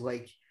coaches,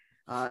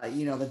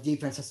 the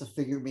defense has to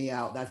figure me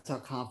out. That's how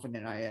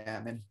confident I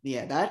am. And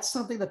yeah, that's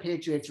something the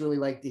Patriots really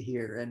like to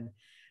hear. And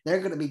they're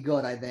going to be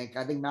good, I think.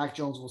 I think Mac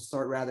Jones will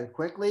start rather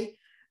quickly.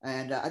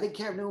 And I think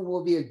Cam Newton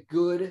will be a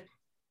good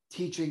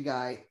teaching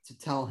guy to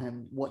tell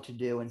him what to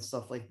do and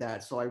stuff like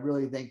that. So I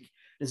really think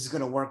this is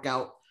going to work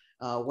out,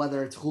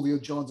 whether it's Julio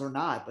Jones or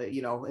not. But,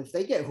 if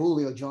they get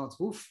Julio Jones,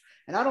 oof.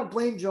 And I don't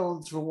blame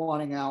Jones for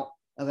wanting out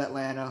of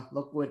Atlanta.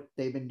 Look what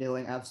they've been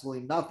doing.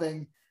 Absolutely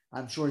nothing.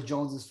 I'm sure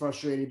Jones is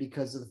frustrated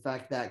because of the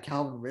fact that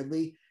Calvin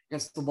Ridley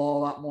gets the ball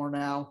a lot more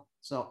now.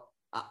 So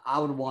I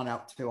would want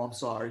out too. I'm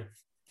sorry.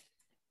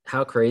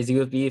 How crazy it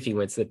would be if he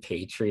went to the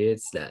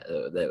Patriots that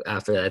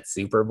after that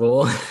Super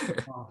Bowl.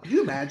 Could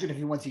you imagine if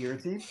he went to your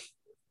team?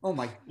 Oh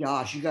my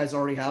gosh, you guys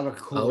already have a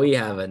cool. Oh, we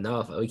have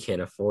enough. We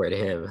can't afford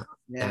him.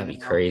 Yeah, that'd be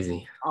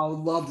crazy. I would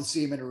love to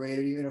see him in a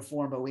Raider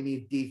uniform, but we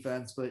need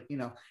defense. But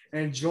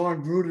and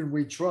John Gruden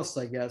we trust,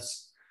 I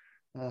guess.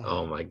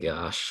 Oh my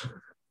gosh.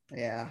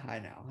 Yeah, I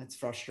know. It's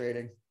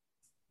frustrating.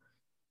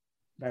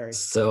 Very.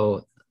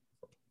 So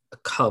a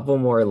couple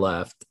more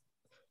left.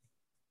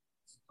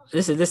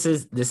 This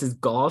is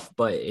golf,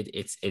 but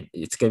it's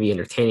gonna be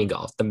entertaining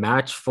golf. The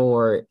match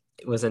for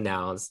it was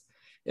announced.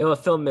 It was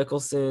Phil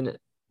Mickelson,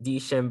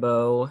 Bryson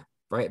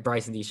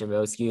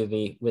DeChambeau, excuse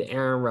me, with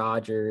Aaron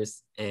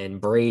Rodgers and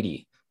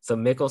Brady. So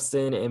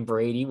Mickelson and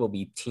Brady will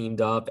be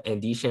teamed up,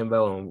 and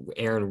DeChambeau and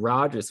Aaron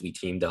Rodgers will be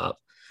teamed up.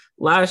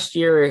 Last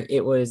year,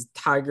 it was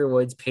Tiger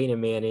Woods,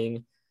 Peyton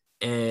Manning,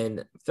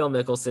 and Phil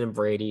Mickelson and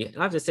Brady. And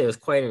I have to say, it was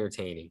quite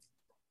entertaining.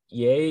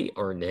 Yay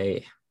or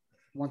nay?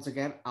 Once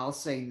again, I'll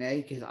say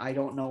nay because I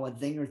don't know a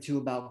thing or two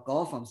about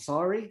golf. I'm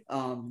sorry.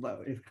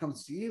 But if it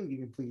comes to you, you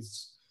can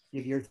please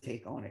give your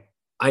take on it.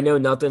 I know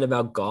nothing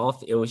about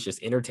golf. It was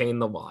just entertaining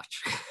to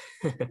watch.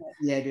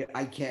 Yeah, dude,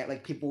 I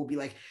can't. People will be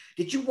like,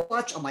 "Did you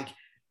watch?" I'm like,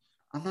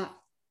 I'm not.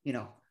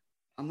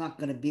 I'm not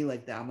gonna be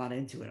like that. I'm not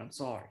into it. I'm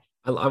sorry.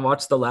 I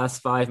watched the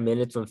last 5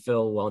 minutes when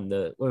Phil won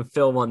the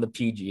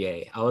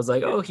PGA. I was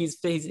like, oh, he's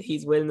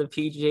winning the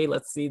PGA.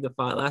 Let's see the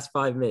last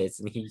 5 minutes,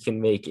 and he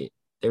can make it.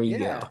 There you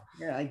go.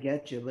 Yeah, I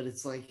get you, but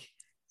it's like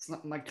It's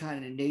not my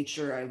kind of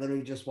nature. I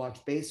literally just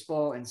watch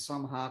baseball and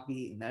some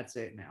hockey, and that's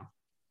it now.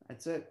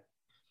 That's it.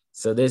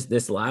 So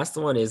this last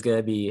one is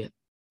gonna be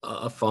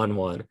a fun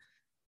one.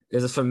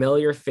 There's a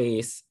familiar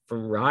face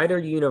from Rider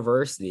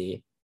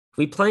University.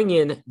 We playing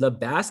in the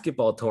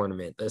basketball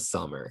tournament this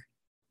summer.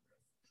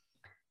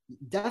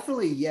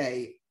 Definitely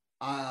yay.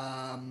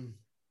 Um,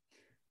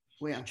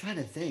 Wait, I'm trying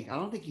to think. I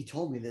don't think you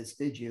told me this,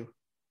 did you?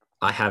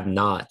 I have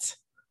not.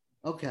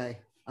 Okay.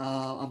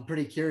 I'm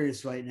pretty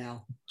curious right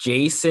now.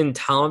 Jason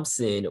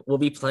Thompson will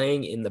be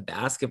playing in the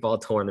basketball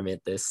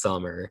tournament this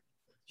summer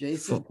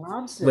Jason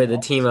Thompson. with a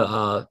team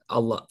of a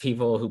lot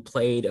people who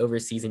played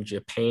overseas in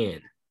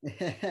Japan.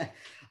 Can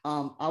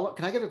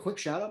I give a quick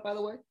shout out, by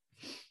the way,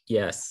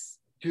 Yes.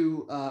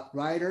 to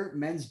Ryder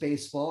men's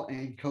baseball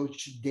and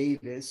Coach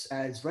Davis,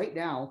 as right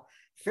now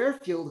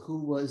Fairfield,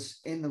 who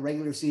was in the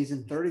regular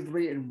season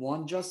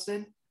 33-1,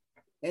 Justin,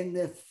 in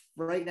the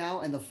right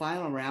now in the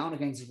final round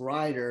against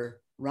Ryder,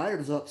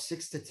 Ryder's up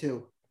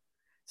 6-2.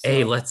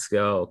 Hey, So let's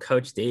go.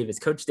 Coach Davis.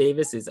 Coach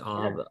Davis is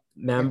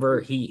member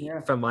he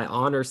yeah, from my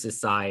honor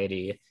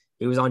society.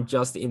 He was on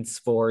Just in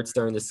Sports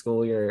during the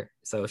school year.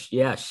 So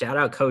yeah, shout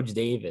out Coach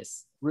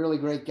Davis. really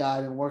great guy.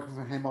 I've been working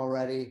for him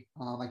already.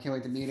 I can't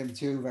wait to meet him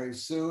too very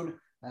soon,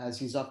 as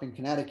he's up in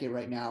Connecticut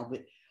right now.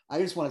 But I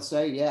just want to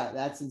say, yeah,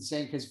 that's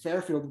insane because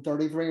Fairfield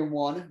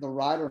 33-1, the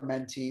Ryder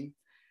men team,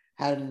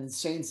 had an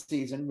insane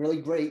season,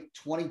 really great,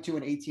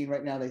 22-18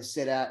 right now. They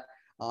sit at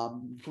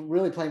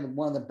really playing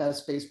one of the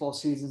best baseball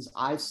seasons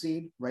I've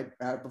seen right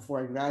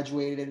before I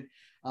graduated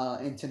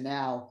into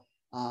now.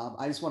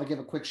 I just want to give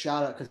a quick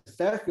shout out because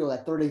Fairfield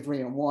at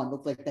 33-1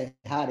 looked like they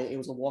had it. It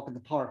was a walk in the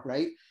park,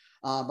 right?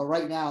 But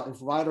right now, if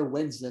Ryder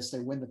wins this, they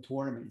win the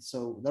tournament.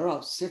 So they're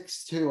up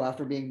 6-2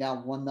 after being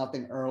down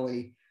 1-0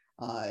 early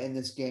in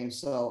this game.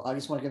 So I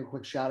just want to give a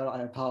quick shout out.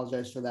 I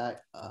apologize for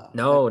that.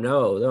 No.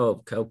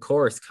 Of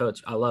course,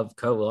 Coach.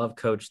 Love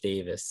Coach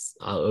Davis.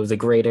 It was a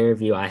great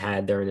interview I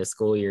had during the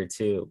school year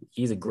too.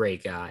 He's a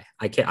great guy.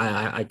 I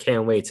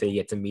can't wait till you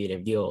get to meet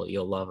him.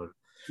 You'll love him.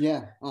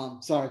 Yeah.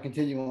 Sorry.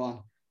 Continue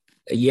on.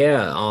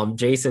 Yeah.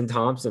 Jason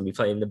Thompson. We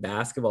played in the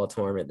basketball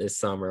tournament this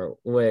summer,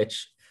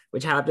 which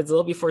happens a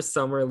little before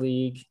summer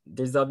league.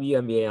 There's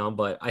WNBA on,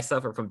 but I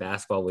suffer from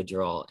basketball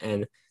withdrawal,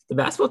 and the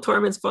basketball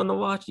tournament's fun to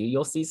watch.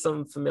 You'll see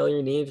some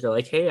familiar names. You're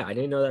like, hey, I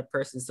didn't know that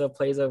person still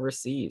plays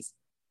overseas.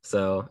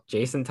 So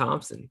Jason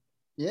Thompson.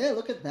 Yeah,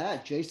 look at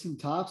that. Jason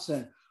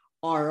Thompson,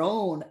 our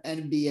own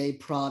NBA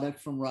product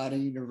from Rider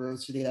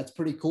University. That's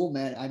pretty cool,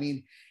 man. I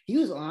mean, he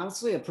was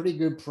honestly a pretty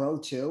good pro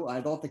too.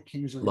 I thought the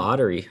Kings were going to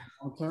Lottery.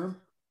 long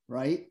term,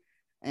 right?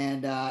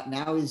 And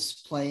now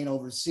he's playing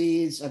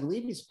overseas. I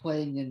believe he's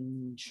playing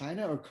in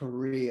China or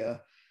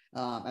Korea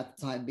at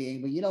the time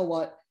being. But you know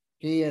what?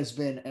 He has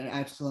been an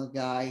excellent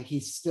guy.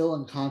 He's still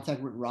in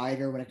contact with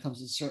Ryder when it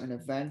comes to certain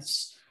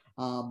events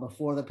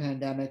before the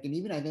pandemic. And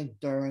even I think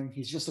during,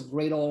 he's just a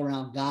great all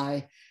around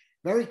guy,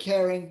 very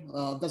caring,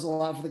 does a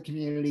lot for the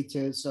community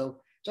too. So,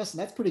 Justin,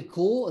 that's pretty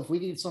cool. If we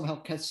can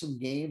somehow catch some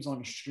games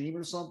on a stream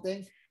or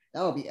something,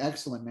 that would be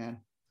excellent, man.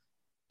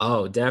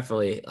 Oh,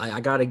 definitely. I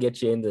got to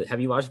get you into.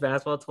 Have you watched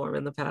basketball tournament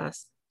in the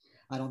past?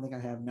 I don't think I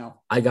have, no.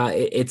 I got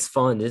it, it's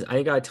fun. I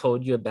think I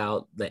told you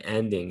about the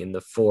ending in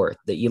the fourth,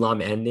 the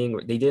Elam ending.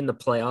 They did in the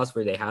playoffs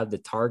where they had the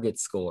target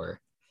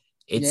score.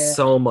 Yeah, It's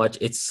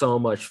so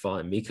much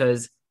fun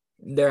because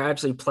they're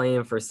actually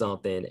playing for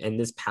something. And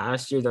this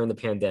past year during the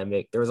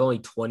pandemic, there was only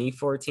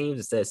 24 teams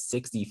instead of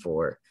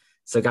 64.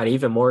 So it got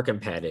even more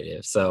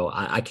competitive. So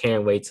I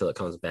can't wait till it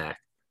comes back.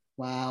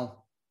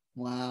 wow.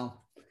 Wow.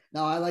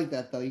 No, I like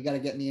that though. You got to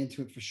get me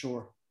into it for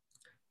sure.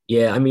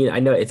 Yeah, I mean, I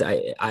know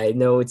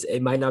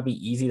it might not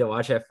be easy to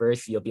watch at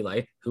first. You'll be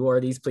like, who are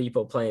these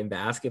people playing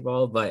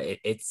basketball? But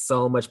it's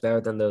so much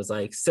better than those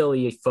like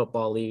silly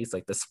football leagues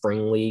like the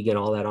spring league and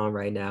all that on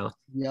right now.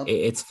 Yep.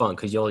 It's fun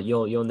because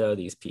you'll know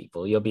these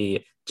people. You'll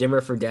be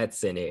Jimmer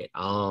Fredette's in it.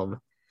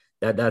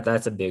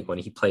 That's a big one.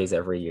 He plays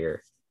every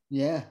year.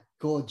 Yeah.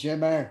 Cool.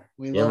 Jimmer.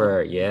 We love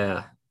Jimmer,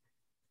 yeah.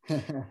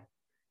 it.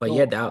 But Cool.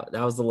 yeah,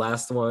 that was the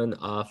last one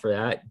for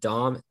that.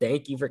 Dom,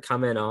 thank you for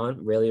coming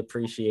on. Really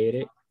appreciate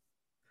it.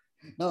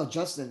 No,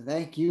 Justin,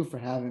 thank you for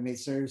having me.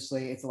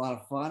 Seriously, it's a lot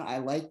of fun. I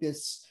like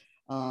this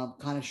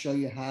kind of show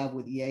you have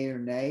with Yay or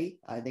Nay.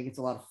 I think it's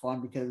a lot of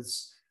fun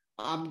because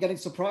I'm getting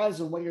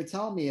surprised on what you're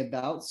telling me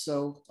about.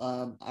 So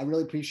I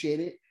really appreciate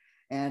it.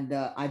 And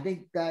I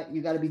think that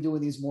you got to be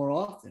doing these more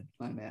often,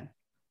 my man.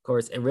 Of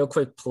course. And real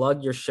quick,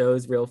 plug your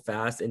shows real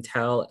fast and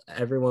tell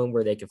everyone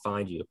where they can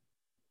find you.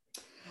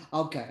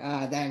 Okay,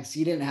 thanks.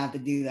 You didn't have to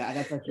do that.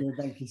 That's actually a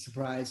thank you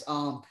surprise.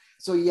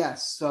 So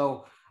yes,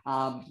 so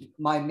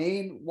my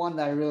main one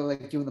that I really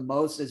like doing the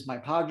most is my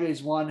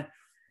Padres one.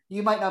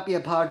 You might not be a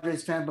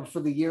Padres fan, but for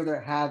the year they're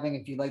having,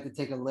 if you'd like to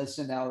take a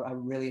listen, I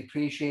really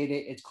appreciate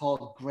it. It's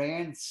called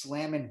Grand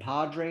Slammin'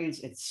 Padres.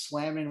 It's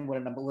slamming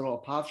with a little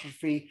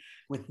apostrophe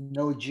with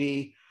no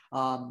G.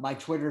 My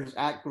Twitter is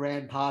at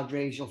Grand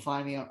Padres. You'll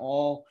find me on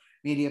all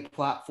media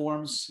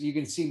platforms. You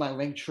can see my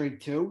link tree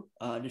too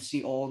to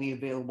see all the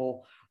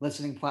available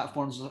listening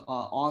platforms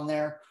on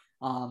there.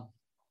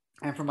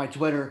 And for my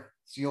Twitter,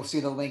 So you'll see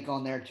the link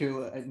on there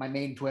too. My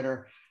main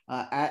Twitter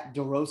at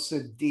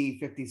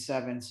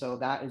DeRosaD57. So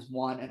that is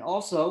one. And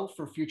also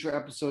for future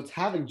episodes,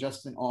 having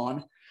Justin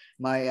on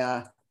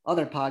my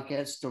other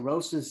podcast,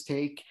 DeRosa's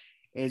Take,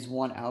 is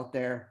one out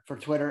there for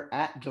Twitter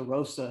at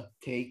DeRosa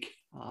Take,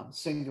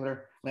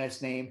 singular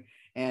last name,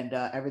 and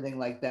everything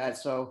like that.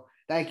 So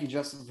thank you,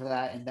 Justin, for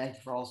that. And thank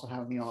you for also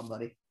having me on,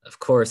 buddy. Of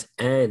course.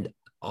 And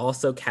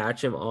also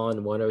catch him on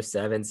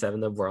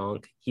 107.7 The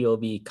Bronx. He'll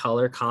be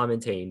color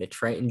commentating the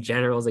Trenton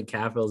Generals and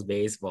Capitals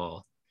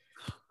baseball.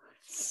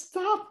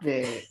 Stop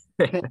it.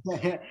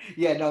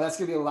 Yeah, no, that's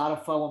going to be a lot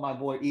of fun with my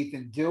boy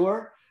Ethan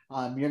Dewar.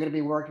 You're going to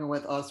be working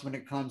with us when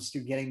it comes to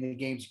getting the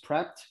games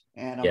prepped,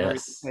 and I'm very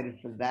excited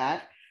for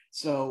that.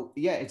 So,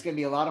 yeah, it's going to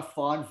be a lot of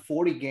fun.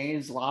 40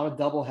 games, a lot of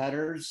double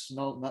headers,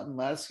 no, nothing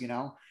less,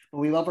 But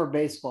we love our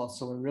baseball,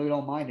 so we really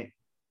don't mind it.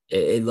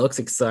 It looks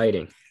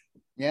exciting.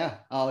 Yeah.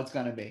 Oh, it's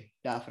going to be.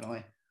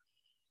 Definitely.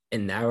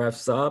 And that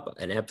wraps up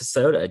an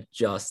episode of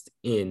Just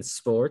in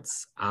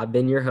Sports. I've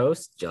been your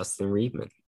host, Justin Reedman.